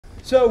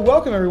So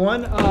welcome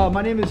everyone.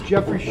 My name is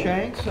Jeffrey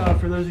Shanks.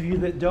 For those of you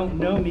that don't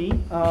know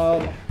me,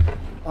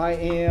 I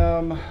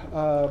am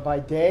by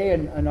day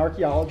an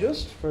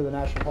archaeologist for the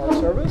National Park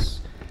Service.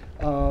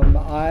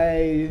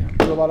 I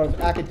do a lot of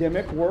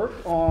academic work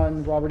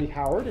on Robert E.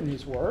 Howard and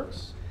his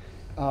works.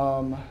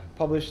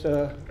 Published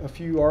a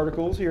few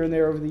articles here and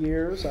there over the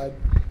years. I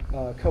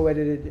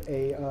co-edited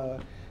a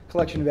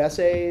collection of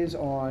essays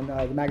on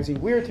the magazine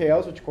Weird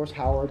Tales, which of course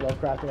Howard,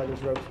 Lovecraft, and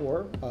others wrote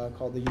for,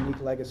 called The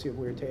Unique Legacy of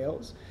Weird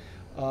Tales.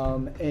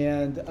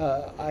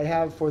 I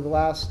have for the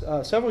last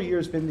several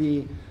years been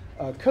the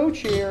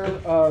co-chair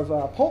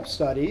of pulp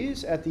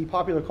studies at the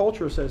Popular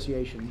Culture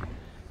Association.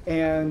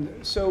 And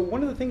so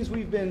one of the things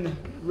we've been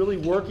really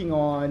working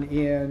on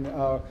in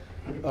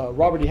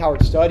Robert E.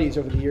 Howard studies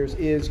over the years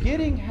is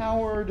getting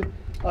Howard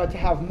to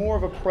have more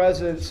of a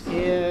presence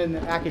in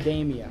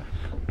academia.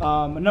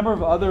 A number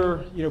of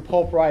other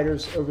pulp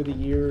writers over the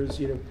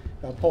years,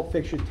 pulp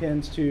fiction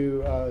tends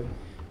to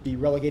be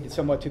relegated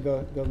somewhat to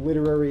the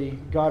literary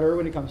gutter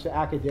when it comes to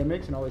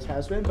academics, and always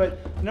has been. But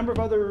a number of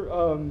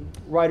other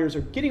writers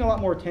are getting a lot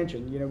more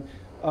attention.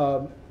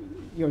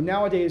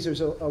 Nowadays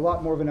there's a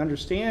lot more of an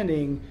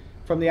understanding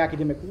from the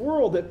academic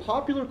world that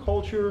popular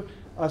culture,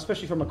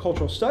 especially from a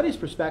cultural studies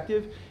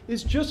perspective,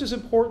 is just as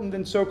important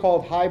than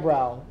so-called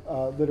highbrow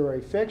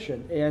literary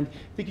fiction. And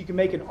I think you can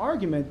make an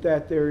argument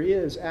that there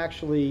is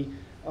actually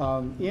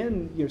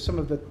in some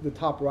of the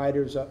top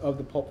writers of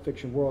the pulp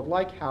fiction world,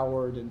 like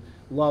Howard and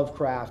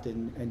Lovecraft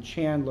and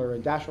Chandler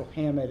and Dashiell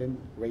Hammett and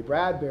Ray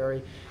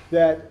Bradbury,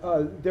 that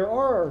there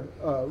are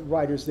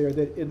writers there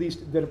that at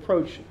least that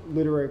approach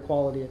literary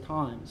quality at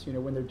times,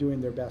 when they're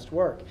doing their best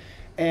work.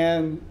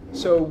 And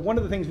so one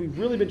of the things we've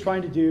really been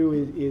trying to do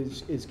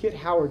is get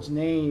Howard's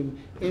name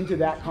into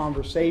that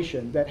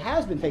conversation that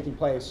has been taking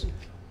place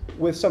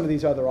with some of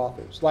these other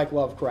authors, like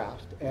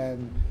Lovecraft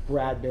and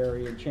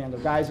Bradbury and Chandler,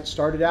 guys that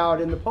started out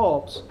in the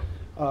pulps,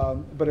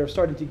 but are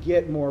starting to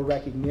get more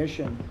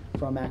recognition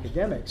from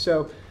academics.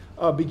 So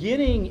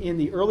beginning in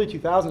the early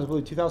 2000s, I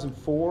believe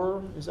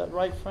 2004, is that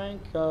right,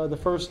 Frank? The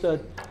first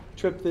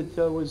trip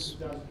that was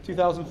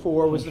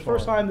 2004 was the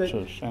first time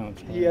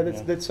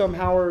that some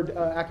Howard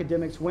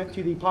academics went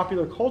to the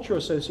Popular Culture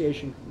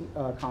Association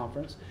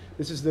conference.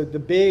 This is the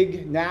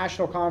big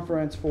national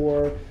conference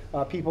for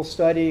people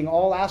studying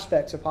all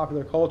aspects of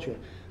popular culture,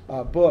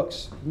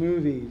 books,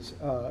 movies,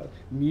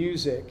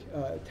 music,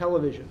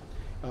 television,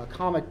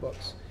 comic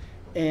books.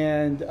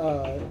 And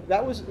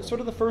that was sort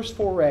of the first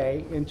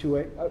foray into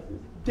it,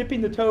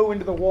 dipping the toe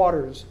into the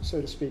waters,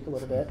 so to speak, a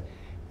little bit.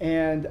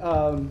 And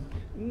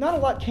not a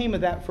lot came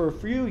of that for a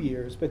few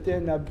years, but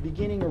then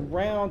beginning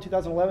around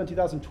 2011,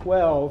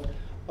 2012,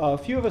 a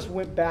few of us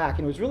went back,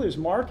 and it was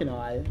Mark and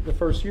I, the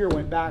first year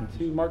went back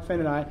to, Mark Fenn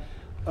and I,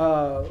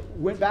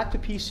 went back to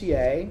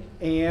PCA,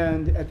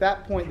 and at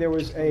that point there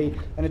was an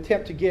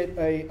attempt to get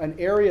an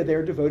area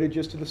there devoted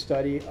just to the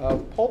study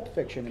of pulp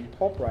fiction and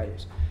pulp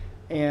writers.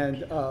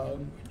 And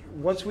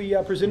once we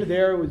presented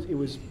there, it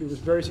was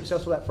very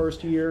successful that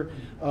first year.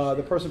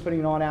 The person putting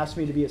it on asked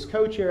me to be his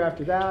co-chair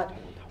after that,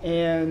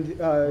 and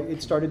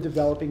it started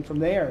developing from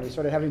there. We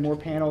started having more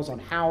panels on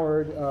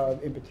Howard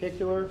in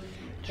particular,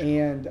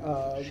 and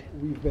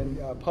we've been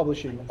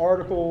publishing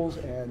articles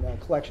and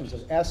collections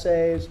of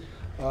essays.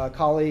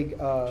 Colleague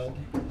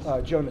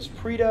Jonas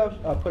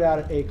Prida put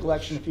out a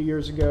collection a few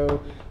years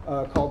ago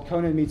called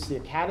Conan Meets the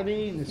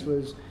Academy, and this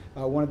was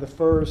one of the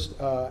first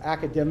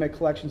academic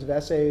collections of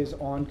essays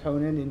on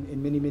Conan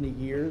in many, many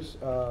years,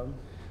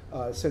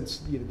 since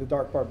The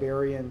Dark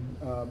Barbarian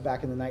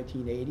back in the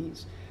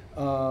 1980s.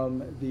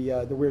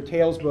 The Weird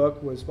Tales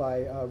book was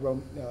by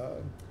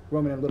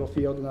Rowman and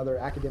Littlefield, another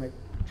academic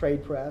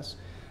trade press.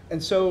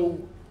 And so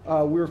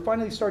we were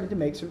finally starting to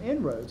make some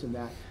inroads in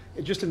that.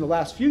 Just in the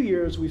last few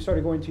years, we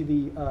started going to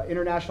the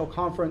International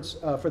Conference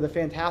for the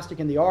Fantastic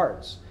and the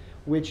Arts,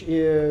 which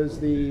is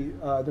the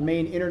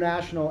main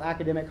international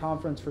academic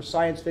conference for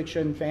science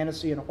fiction,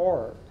 fantasy, and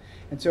horror.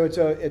 And so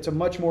it's a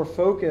much more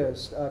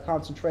focused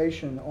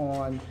concentration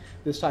on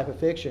this type of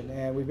fiction.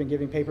 And we've been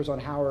giving papers on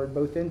Howard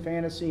both in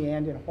fantasy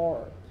and in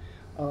horror.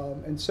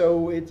 And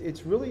so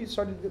it's really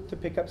started to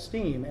pick up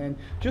steam. And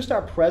just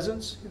our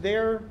presence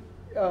there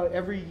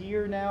every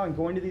year now and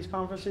going to these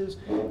conferences,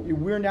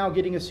 we're now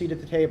getting a seat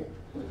at the table.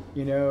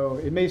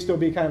 It may still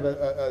be kind of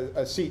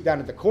a seat down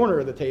at the corner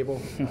of the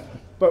table,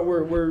 but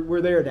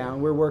we're there now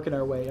and we're working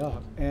our way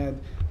up.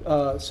 And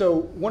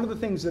so one of the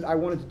things that I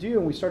wanted to do,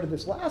 and we started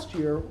this last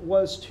year,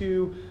 was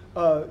to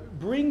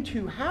bring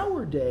to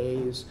Howard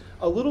Days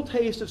a little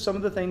taste of some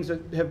of the things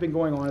that have been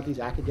going on at these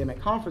academic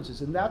conferences,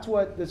 and that's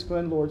what this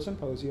Glenn Lord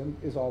Symposium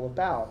is all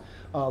about.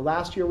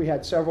 Last year we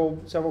had several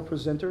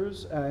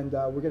presenters, and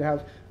we're going to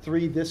have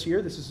 3 this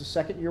year. This is the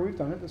second year we've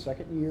done it, the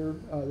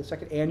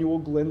second annual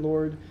Glenn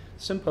Lord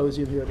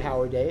Symposium here at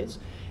Howard Days.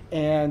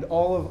 And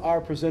all of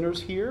our presenters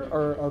here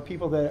are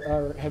people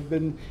that have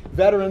been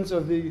veterans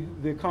of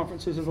the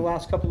conferences of the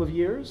last couple of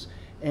years,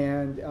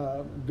 and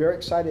very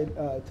excited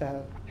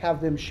to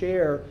have them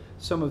share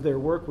some of their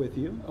work with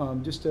you.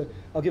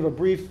 I'll give a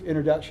brief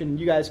introduction.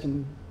 You guys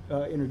can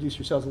introduce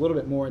yourselves a little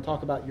bit more and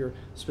talk about your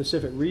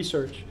specific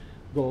research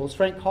goals.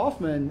 Frank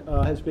Coffman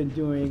has been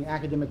doing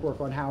academic work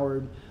on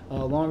Howard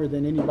longer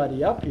than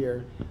anybody up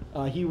here.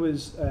 He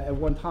was at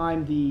one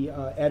time the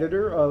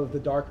editor of The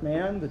Dark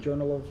Man, the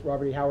Journal of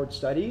Robert E. Howard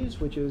Studies,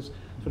 which is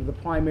sort of the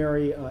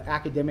primary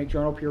academic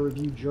journal,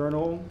 peer-reviewed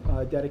journal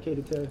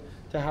dedicated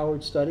to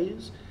Howard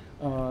Studies.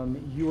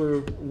 You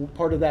were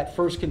part of that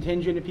first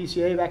contingent at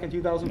PCA back in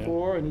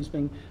 2004, and he's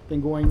been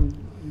going.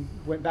 You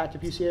went back to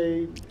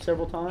PCA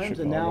several times,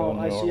 Chicago, and now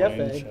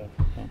ICFA.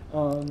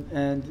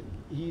 And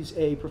he's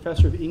a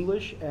professor of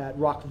English at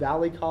Rock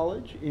Valley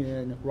College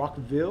in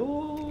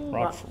Rockville,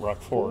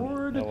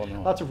 Rockford,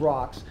 Illinois. Lots of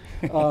rocks,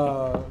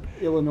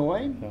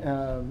 Illinois.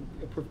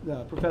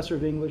 Professor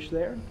of English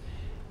there.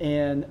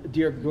 And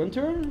Dirk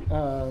Gunter,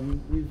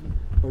 we've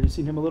already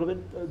seen him a little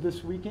bit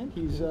this weekend.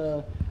 He's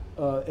a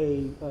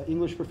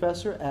English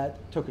professor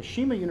at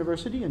Tokushima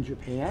University in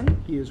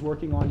Japan. He is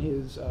working on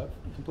his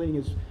completing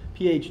his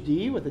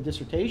PhD with a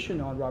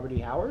dissertation on Robert E.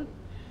 Howard.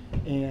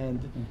 And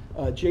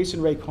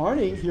Jason Ray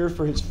Carney here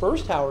for his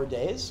first Howard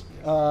days.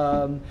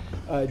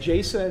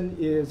 Jason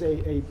is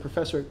a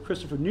professor at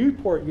Christopher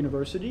Newport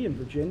University in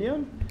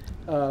Virginia,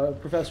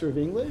 professor of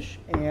English,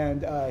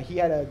 and he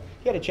had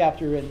a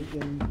chapter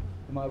in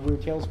my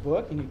Weird Tales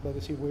book, and you can go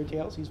to see Weird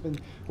Tales. He's been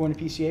going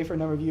to PCA for a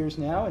number of years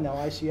now, and now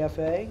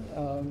ICFA.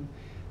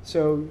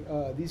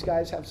 So these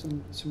guys have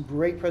some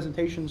great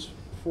presentations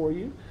for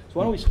you. So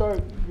why don't we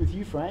start with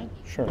you, Frank?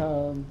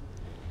 Sure.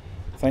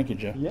 Thank you,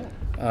 Jeff. Yeah.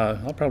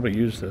 I'll probably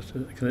use this.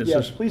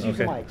 Yes, please use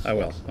the mics. I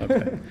will.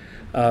 Okay.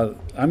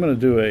 I'm going to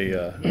do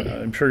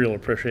I'm sure you'll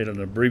appreciate an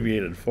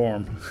abbreviated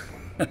form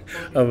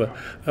of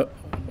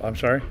I'm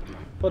sorry?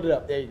 Put it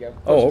up. There you go.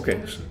 Oh,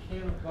 okay.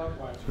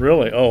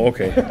 Really? Oh,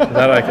 okay.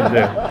 That I can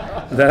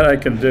do. That I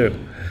can do.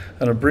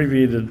 An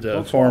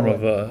abbreviated form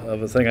of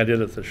a thing I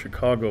did at the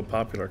Chicago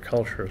Popular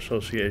Culture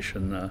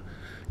Association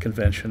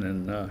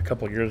convention a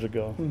couple of years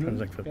ago.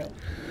 Mm-hmm. Yeah.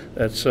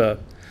 That's a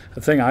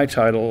thing I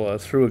title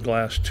Through a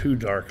Glass Too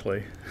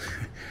Darkly,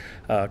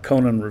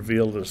 Conan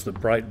Revealed as the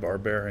Bright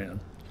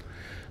Barbarian.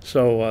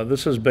 So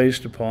this is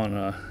based upon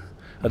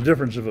a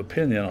difference of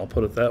opinion, I'll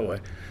put it that way.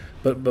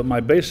 But my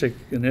basic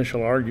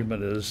initial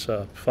argument is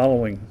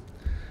following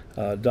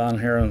Don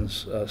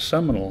Herron's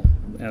seminal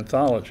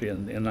anthology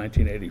in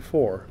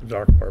 1984,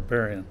 Dark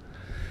Barbarian,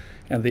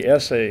 and the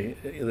essay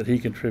that he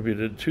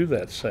contributed to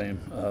that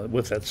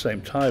with that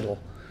same title.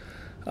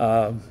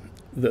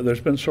 There's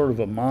been sort of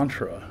a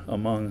mantra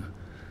among,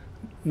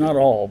 not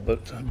all,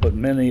 but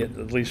many,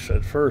 at least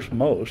at first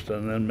most,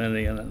 and then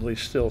many, and at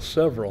least still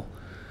several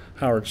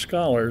Howard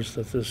scholars,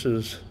 that this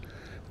is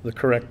the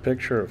correct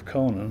picture of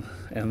Conan,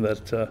 and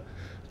that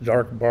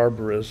dark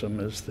barbarism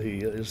is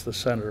the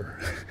center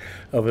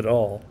of it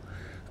all.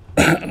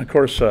 And of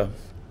course,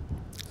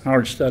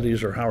 Howard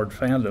studies, or Howard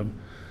fandom,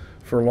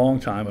 for a long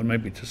time, and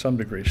maybe to some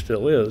degree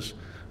still is,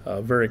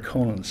 very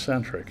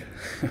Conan-centric.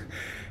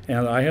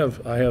 And I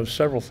have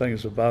several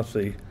things about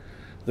the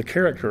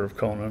character of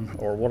Conan,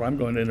 or what I'm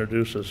going to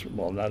introduce as,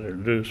 well, not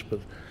introduce, but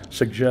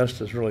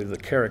suggest as really the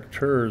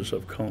characters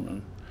of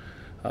Conan.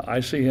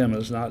 I see him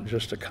as not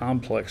just a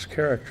complex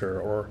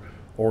character,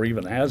 or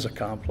even as a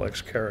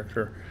complex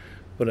character,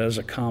 but as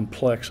a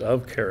complex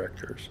of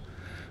characters.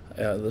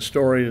 The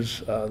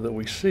stories that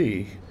we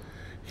see,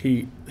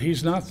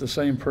 he's not the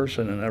same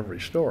person in every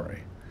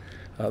story.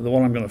 The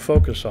one I'm going to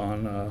focus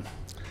on,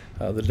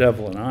 The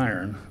Devil in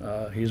Iron,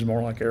 he's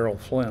more like Errol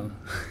Flynn,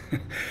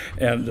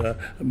 and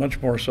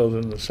much more so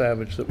than the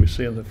savage that we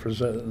see in the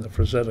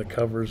Frazetta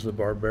covers, The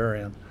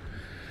Barbarian.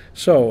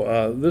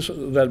 So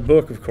that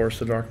book, of course,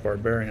 The Dark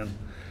Barbarian,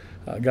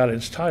 got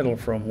its title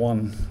from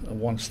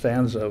one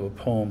stanza of a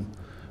poem,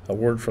 A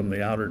Word from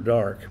the Outer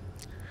Dark.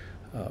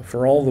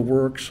 For all the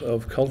works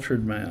of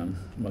cultured man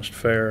must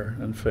fare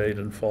and fade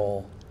and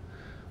fall.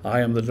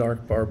 I am the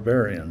dark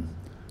barbarian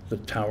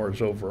that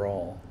towers over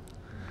all.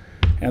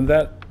 And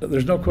that,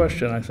 there's no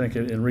question, I think,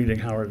 in reading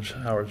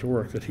Howard's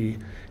work, that he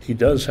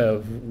does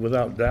have,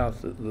 without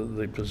doubt,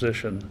 the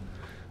position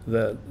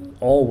that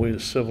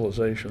always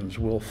civilizations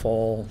will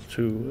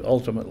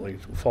ultimately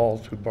fall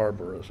to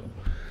barbarism,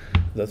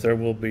 that there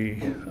will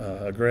be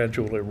a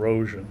gradual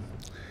erosion.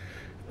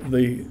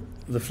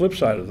 The flip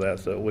side of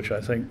that, though, which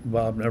I think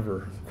Bob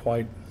never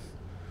quite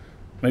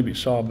maybe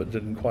saw but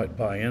didn't quite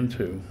buy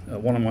into,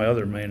 one of my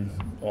other main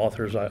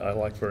authors I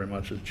like very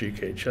much is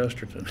G.K.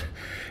 Chesterton,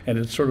 and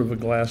it's sort of a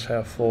glass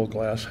half full,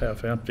 glass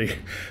half empty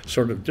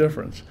sort of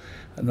difference.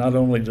 And not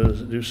only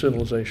do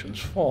civilizations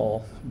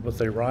fall, but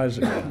they rise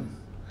again.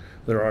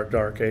 There are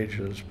dark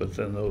ages, but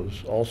then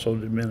those also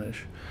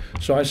diminish.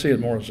 So I see it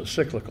more as a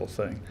cyclical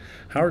thing.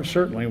 Howard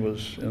certainly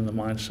was in the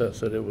mindset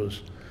that it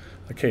was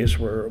a case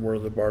where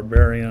the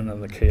barbarian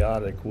and the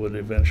chaotic would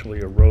eventually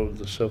erode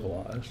the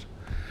civilized.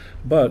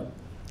 But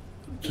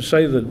to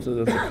say that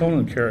the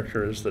Conan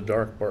character is the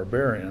dark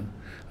barbarian,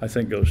 I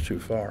think goes too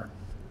far.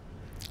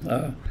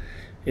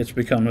 It's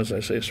become, as I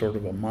say, sort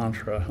of a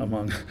mantra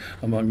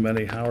among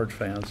many Howard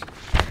fans.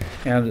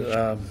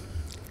 And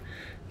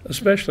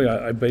especially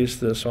I base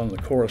this on the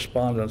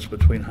correspondence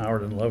between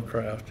Howard and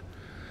Lovecraft.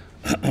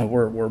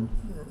 where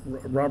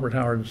Robert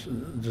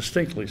Howard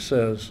distinctly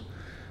says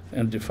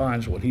and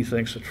defines what he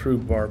thinks a true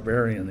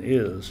barbarian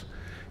is.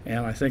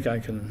 And I think I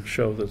can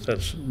show that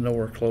that's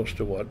nowhere close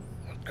to what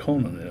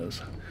Conan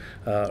is,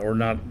 or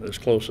not as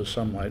close as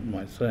some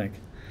might think.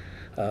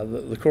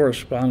 The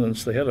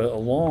correspondence, they had a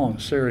long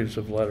series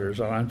of letters,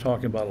 and I'm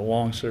talking about a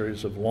long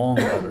series of long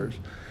letters.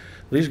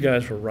 These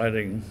guys were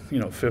writing,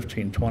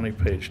 15,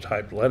 20-page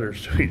type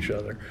letters to each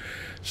other,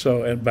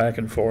 and back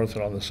and forth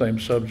and on the same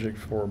subject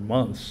for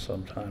months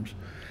sometimes.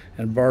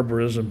 And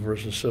barbarism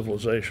versus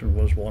civilization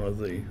was one of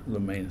the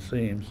main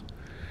themes.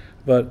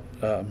 But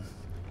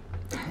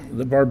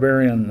the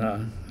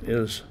barbarian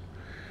is,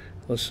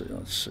 let's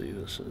see,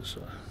 this is,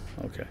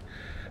 okay.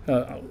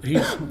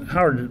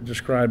 Howard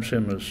describes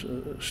him as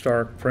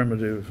stark,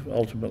 primitive,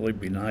 ultimately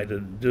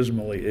benighted,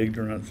 dismally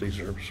ignorant. These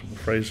are some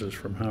phrases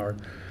from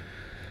Howard.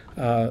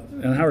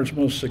 And Howard's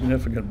most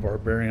significant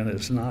barbarian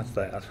is not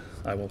that,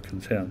 I will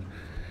contend.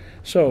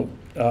 So,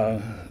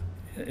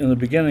 in the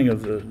beginning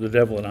of the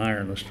Devil in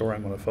Iron, the story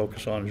I'm going to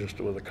focus on just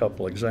with a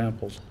couple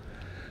examples,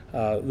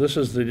 this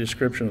is the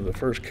description of the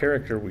first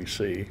character we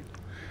see.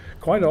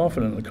 Quite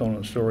often in the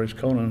Conan stories,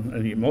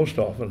 and most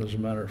often, as a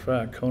matter of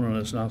fact, Conan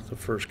is not the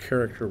first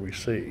character we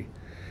see.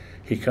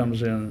 He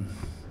comes in,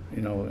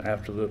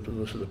 after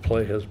the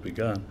play has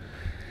begun.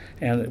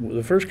 And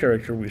the first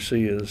character we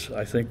see is,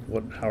 I think,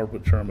 what Howard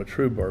would term a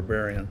true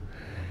barbarian.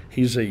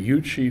 He's a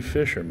Yuchi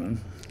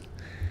fisherman.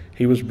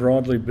 He was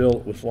broadly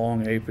built with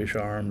long apish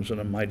arms and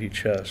a mighty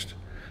chest,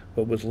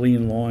 but with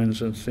lean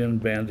loins and thin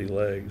bandy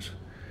legs.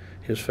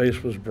 His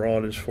face was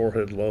broad, his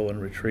forehead low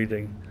and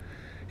retreating,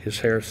 his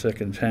hair thick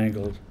and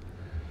tangled.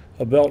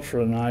 A belt for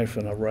a knife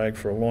and a rag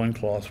for a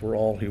loincloth were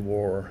all he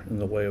wore in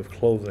the way of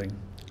clothing.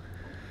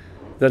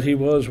 That he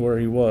was where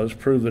he was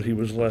proved that he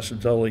was less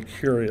dully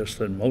curious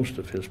than most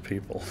of his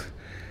people.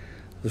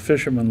 The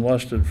fisherman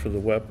lusted for the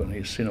weapon.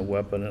 He's seen a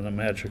weapon in a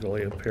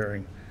magically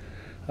appearing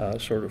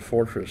sort of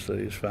fortress that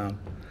he's found.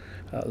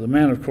 The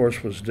man, of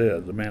course, was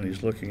dead, the man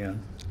he's looking at.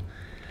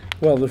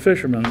 Well, the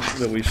fisherman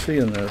that we see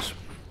in this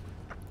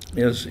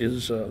is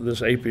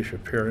this apish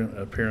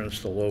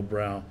appearance, the low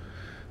brow.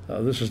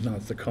 This is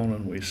not the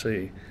Conan we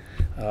see.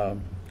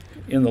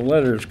 In the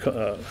letters,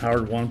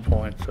 Howard at one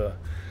point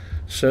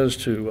says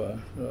to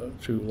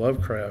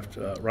Lovecraft,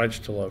 writes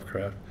to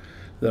Lovecraft,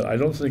 that I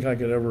don't think I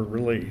could ever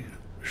really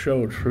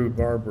show true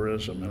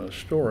barbarism in a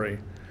story,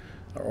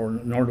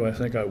 nor do I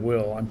think I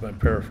will. I'm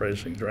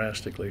paraphrasing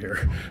drastically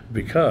here,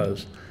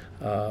 because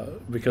I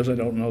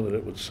don't know that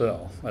it would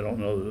sell. I don't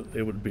know that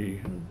it would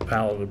be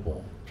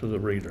palatable to the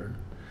reader.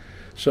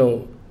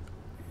 So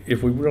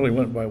if we really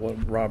went by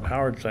what Rob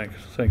Howard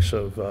thinks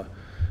of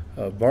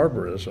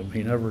barbarism,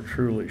 he never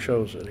truly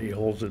shows it. He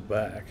holds it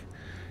back.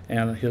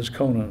 And his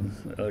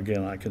Conan,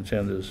 again, I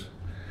contend,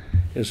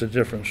 is a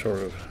different sort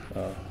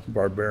of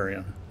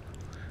barbarian.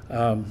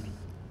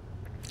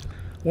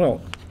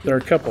 Well, there are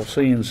a couple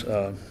scenes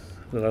that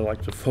I'd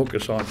like to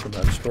focus on from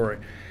that story.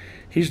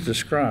 He's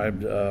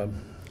described,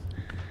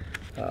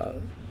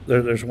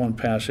 there's one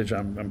passage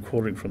I'm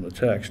quoting from the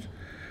text.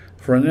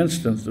 For an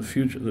instant, the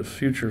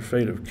future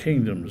fate of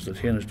kingdoms that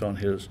hinged on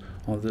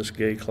this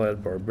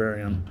gay-clad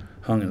barbarian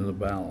hung in the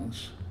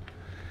balance.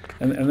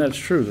 And that's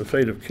true, the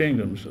fate of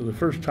kingdoms. The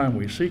first time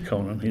we see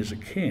Conan, he's a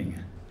king.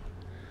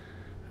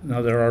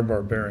 Now, there are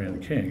barbarian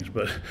kings,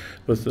 but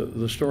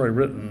the story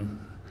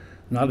written,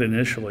 not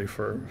initially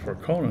for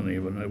Conan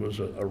even, it was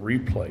a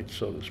replate,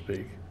 so to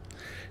speak.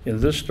 In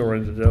this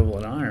story, The Devil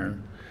in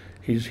Iron,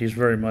 he's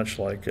very much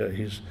like,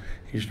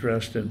 he's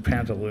dressed in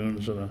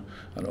pantaloons and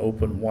an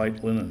open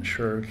white linen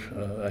shirt,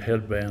 a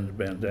headband,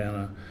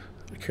 bandana,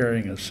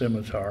 carrying a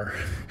scimitar,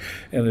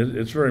 and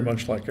it's very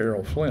much like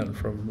Errol Flynn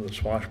from the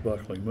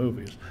swashbuckling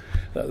movies.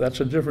 That's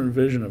a different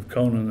vision of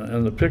Conan,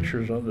 and the picture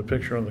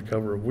on the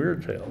cover of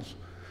Weird Tales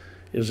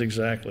is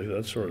exactly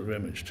that sort of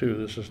image too.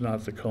 This is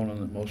not the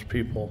Conan that most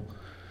people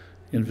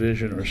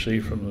envision or see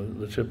from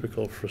the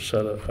typical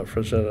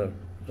Frazetta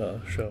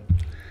show.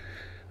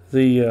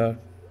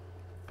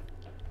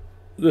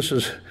 This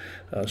is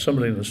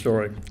somebody in the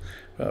story.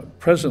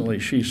 Presently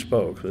she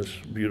spoke, this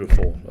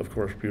beautiful, of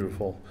course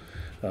beautiful,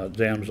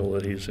 damsel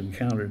that he's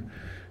encountered,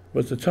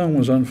 but the tongue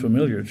was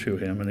unfamiliar to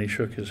him, and he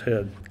shook his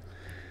head.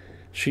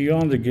 She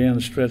yawned again,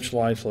 stretched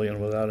lithely, and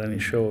without any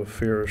show of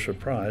fear or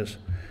surprise,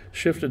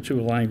 shifted to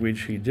a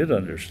language he did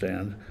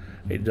understand,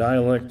 a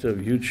dialect of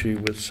Yuchi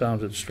which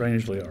sounded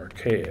strangely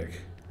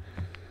archaic.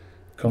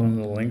 Conan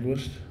the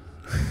linguist?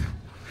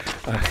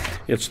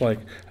 It's like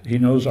he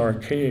knows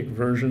archaic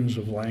versions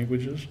of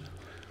languages.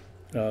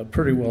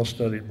 Pretty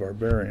well-studied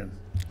barbarian.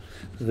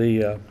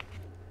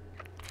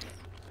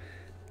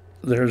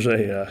 There's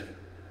a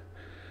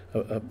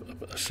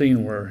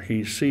scene where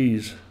he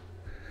sees,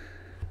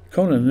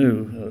 Conan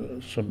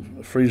knew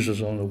some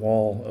friezes on the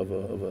wall of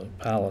a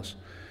palace.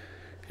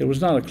 It was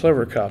not a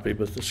clever copy,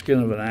 but the skin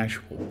of an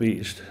actual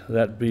beast.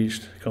 That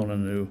beast,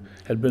 Conan knew,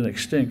 had been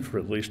extinct for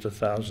at least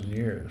 1,000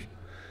 years.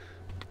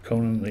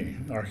 Conan, the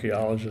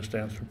archaeologist,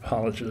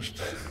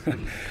 anthropologist,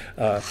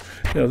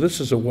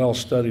 this is a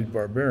well-studied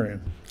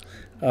barbarian.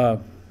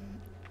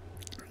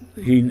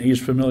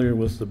 he's familiar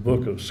with the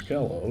book of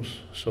Skelos,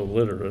 so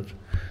literate.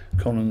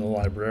 Conan the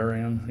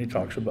librarian, he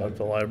talks about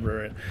the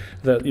librarian.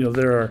 That, you know,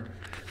 there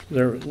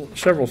are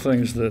several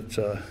things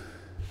that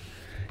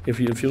if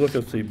you look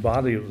at the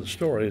body of the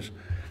stories,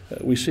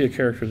 we see a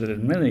character that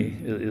in many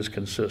is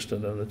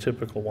consistent and the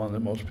typical one that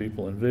most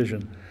people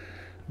envision,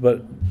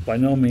 but by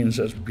no means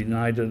as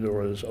benighted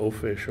or as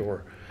oafish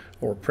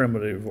or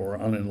primitive or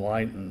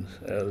unenlightened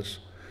as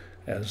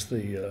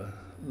the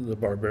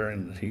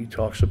barbarian that he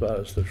talks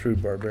about as the true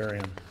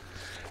barbarian.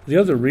 The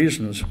other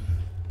reasons,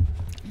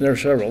 there are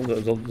several.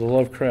 The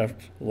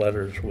Lovecraft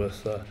letters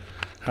with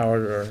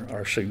Howard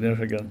are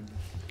significant.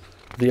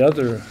 The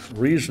other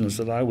reasons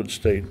that I would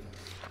state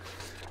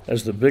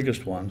as the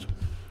biggest ones,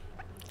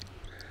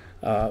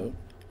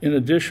 in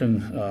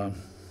addition,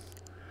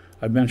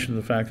 I mentioned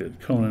the fact that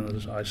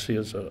Conan I see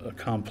as a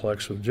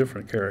complex of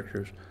different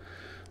characters.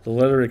 The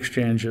letter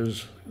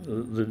exchanges,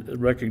 the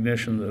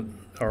recognition that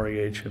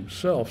REH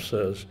himself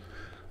says,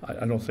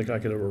 I don't think I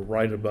could ever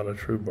write about a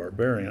true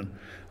barbarian.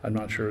 I'm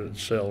not sure it'd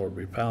sell or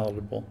be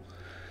palatable.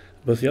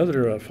 But the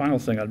other final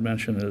thing I'd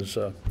mention is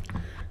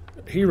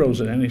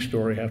heroes in any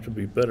story have to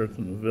be better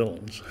than the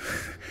villains.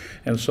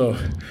 And so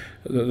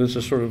this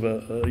is sort of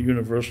a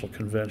universal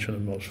convention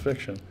in most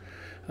fiction.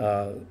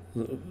 I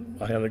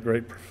had a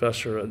great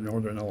professor at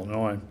Northern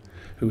Illinois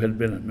who had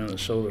been at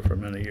Minnesota for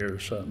many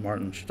years,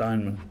 Martin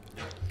Steinman.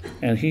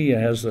 And he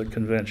has a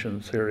convention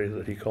theory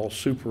that he calls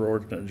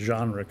superordinate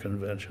genre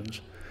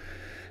conventions.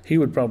 He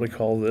would probably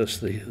call this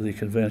the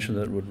convention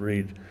that would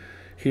read,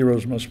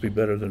 heroes must be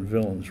better than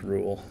villains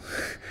rule.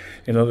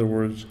 In other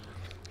words,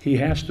 he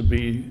has to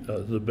be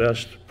the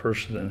best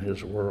person in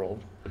his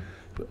world,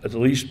 at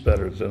least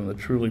better than the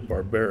truly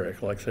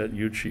barbaric, like that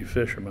Yuchi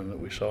fisherman that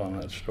we saw in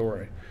that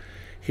story.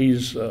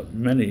 He's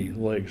many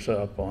legs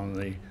up on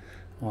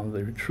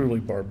the truly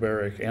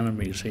barbaric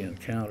enemies he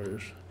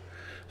encounters.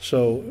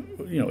 So,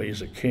 you know,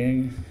 he's a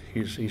king,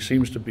 he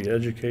seems to be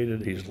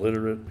educated, he's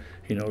literate,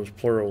 he knows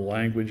plural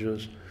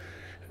languages.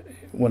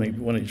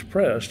 When he's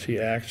pressed, he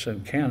acts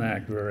and can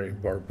act very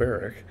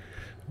barbaric,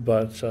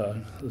 but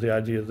the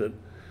idea that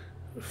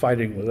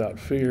fighting without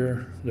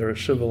fear, there are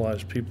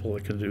civilized people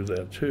that can do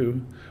that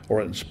too,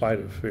 or in spite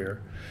of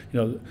fear. You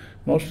know,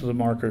 most of the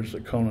markers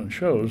that Conan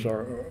shows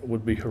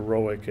would be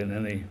heroic in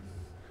any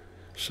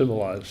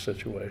civilized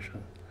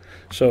situation.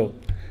 So,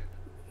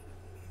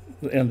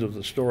 the end of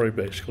the story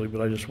basically,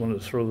 but I just wanted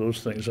to throw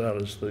those things out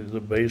as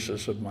the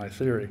basis of my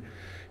theory.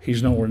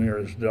 He's nowhere near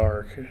as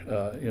dark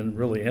in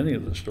really any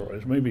of the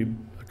stories. Maybe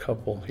a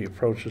couple he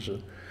approaches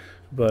it,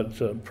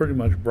 but pretty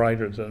much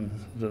brighter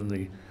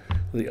than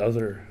the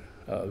other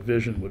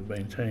vision would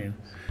maintain.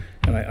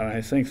 And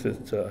I think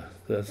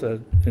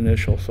that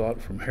initial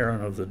thought from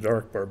Heron of the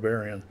dark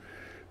barbarian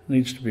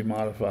needs to be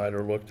modified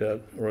or looked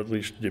at or at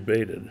least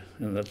debated,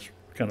 and that's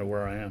kind of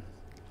where I am.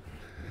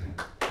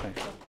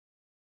 Thanks.